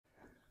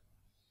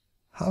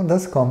How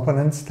does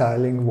component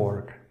styling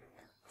work?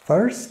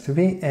 First,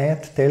 we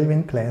add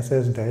Tailwind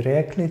classes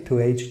directly to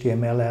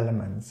HTML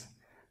elements.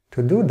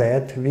 To do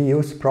that, we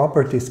use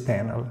Properties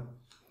panel,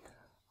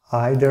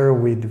 either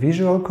with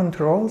visual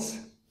controls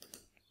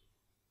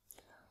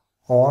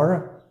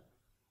or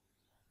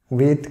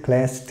with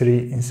Class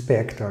Tree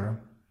Inspector.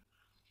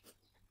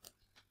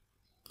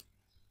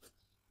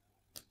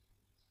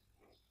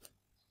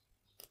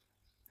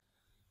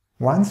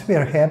 Once we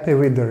are happy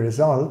with the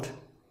result,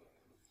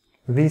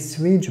 we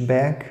switch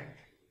back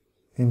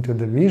into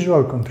the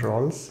visual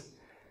controls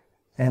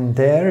and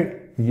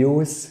there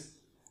use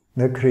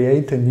the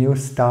Create a New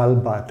Style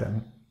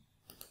button.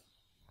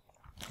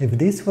 If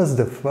this was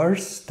the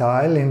first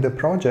style in the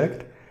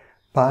project,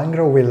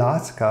 Pinegrow will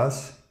ask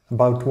us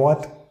about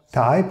what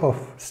type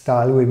of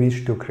style we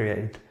wish to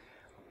create.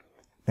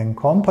 Then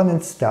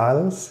component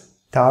styles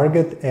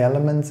target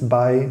elements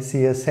by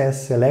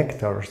CSS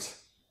selectors,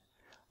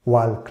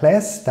 while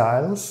class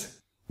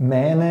styles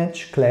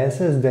manage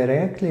classes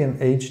directly in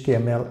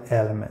HTML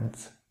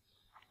elements.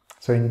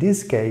 So in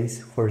this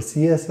case, for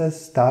CSS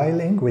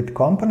styling with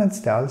component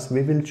styles,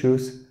 we will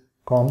choose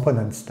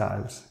component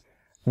styles.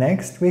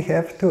 Next, we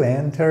have to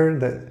enter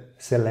the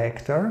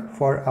selector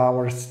for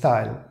our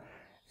style.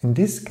 In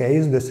this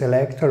case, the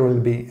selector will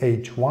be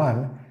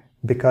H1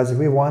 because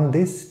we want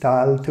this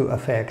style to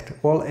affect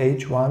all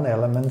H1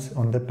 elements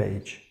on the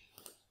page.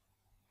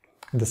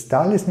 The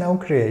style is now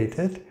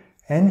created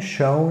and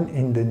shown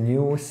in the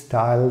new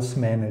Styles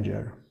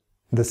Manager.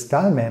 The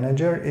Style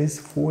Manager is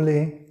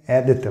fully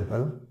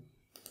editable.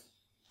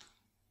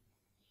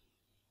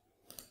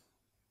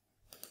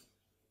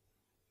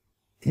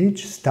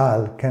 Each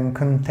style can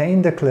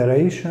contain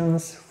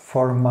declarations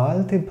for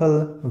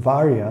multiple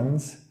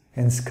variants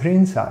and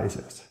screen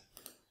sizes.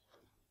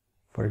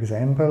 For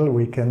example,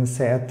 we can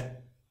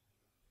set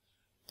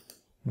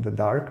the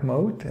dark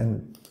mode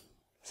and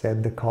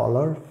set the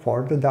color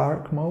for the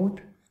dark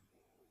mode.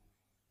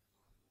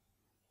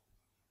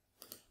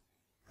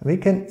 We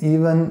can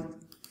even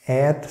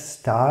add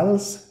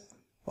styles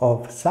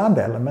of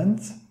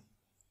sub-elements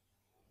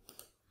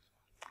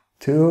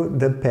to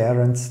the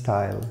parent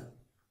style.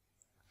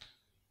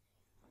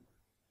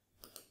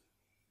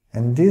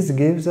 And this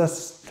gives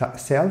us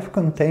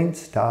self-contained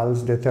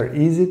styles that are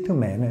easy to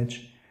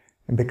manage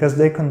because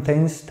they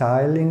contain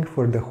styling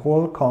for the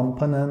whole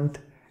component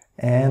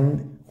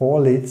and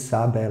all its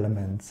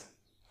sub-elements.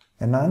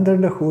 And under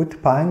the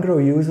hood,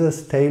 Pinegrow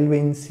uses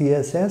Tailwind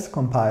CSS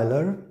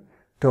compiler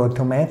to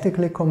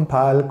automatically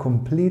compile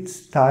complete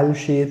style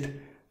sheet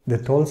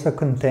that also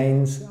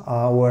contains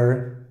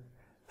our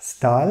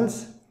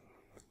styles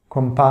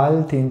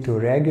compiled into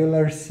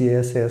regular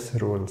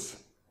CSS rules.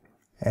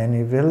 And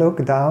if we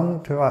look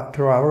down through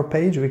our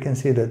page, we can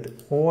see that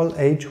all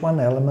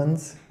H1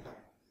 elements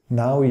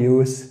now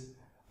use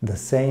the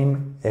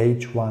same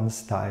H1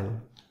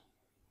 style.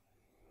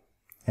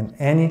 And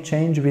any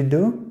change we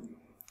do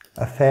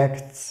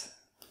affects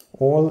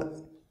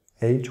all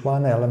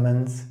H1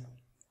 elements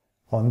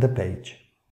on the page.